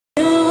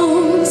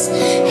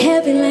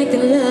heavy like the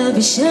love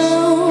is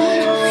shown,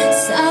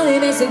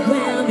 solid as the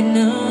ground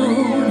below,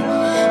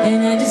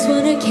 and I just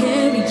wanna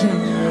carry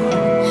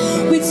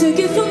on. We took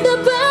it from the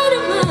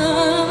bottom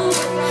up,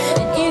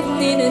 and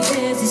even in a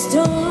desert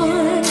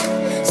storm,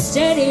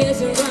 steady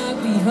as a rock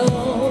we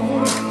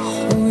hold,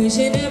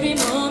 wishing every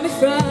moment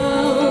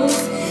froze.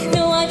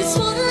 No, I just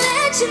wanna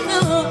let you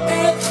know,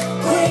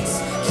 earthquakes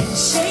can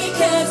shake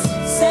us,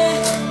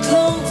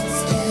 cyclones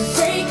can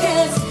break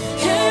us,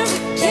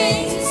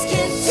 hurricanes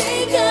can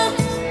take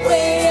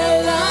away our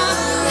love.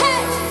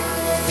 Hey,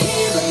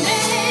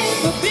 pyramid,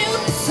 we're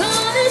built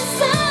on a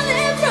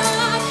solid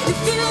rock. It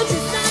feels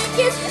just like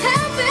it's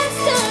heaven's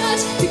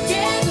touch,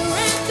 together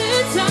at the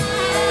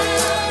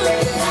top,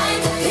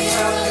 like a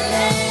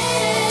pyramid.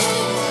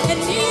 And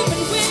even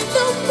when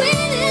the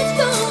wind is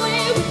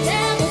blowing, we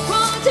never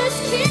fall, just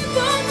keep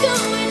on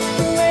going.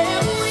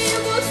 Forever we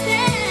will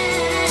stay,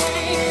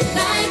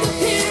 like a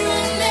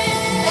pyramid,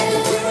 like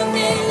a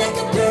pyramid, like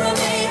a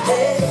pyramid,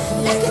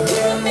 like a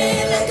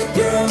pyramid, like a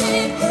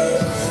pyramid,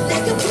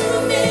 like a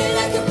pyramid,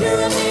 like a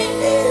pyramid.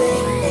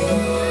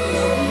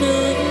 No,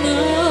 no,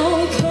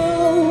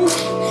 cold,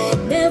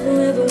 never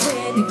ever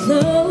when it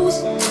close,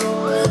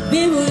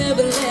 we will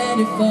never let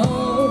it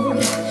fall.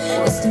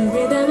 A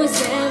story that was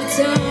never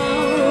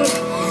told,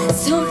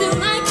 something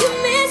like a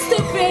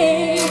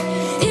mystery.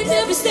 In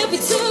every step we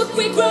took,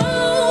 we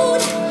grown.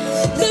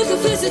 Looking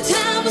for the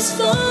time was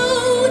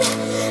flown,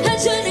 a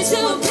journey to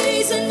a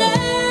place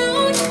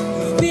unknown.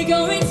 We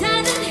going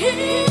down in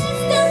history.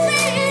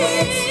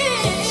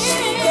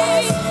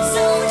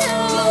 So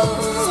no,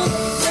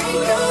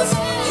 break us,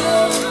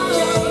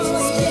 take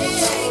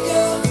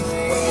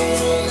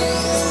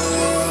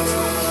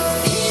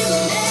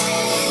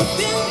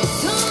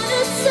built on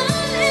a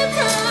solid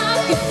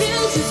rock. It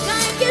feels just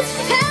like it's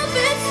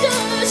heaven's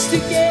touch,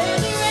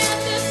 together at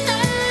the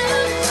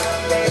start,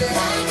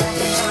 like a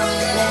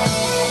pyramid.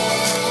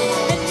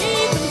 And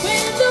even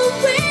when the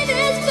wind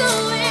is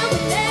blowing, we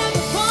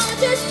never fall,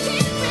 just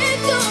keep it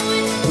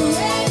going.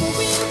 Forever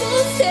we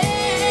will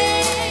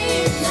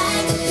stay,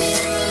 like a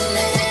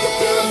pyramid, like a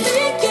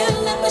pyramid. Girl,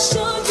 let me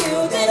show you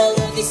that I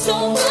love you so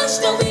much,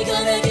 that we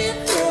gonna get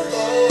through.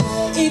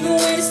 Even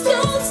when it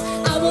stops,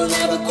 I will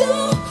never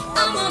go.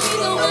 I'm gonna be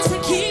the ones to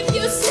keep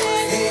you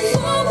safe.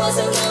 More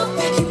wasn't enough,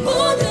 making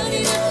more than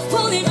enough.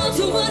 Holding on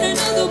to one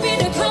another, be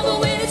the cover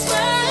when it's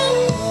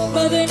round.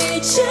 Mother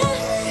Nature,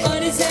 a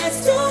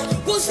disaster,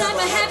 won't stop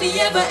a happy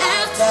ever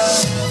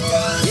after.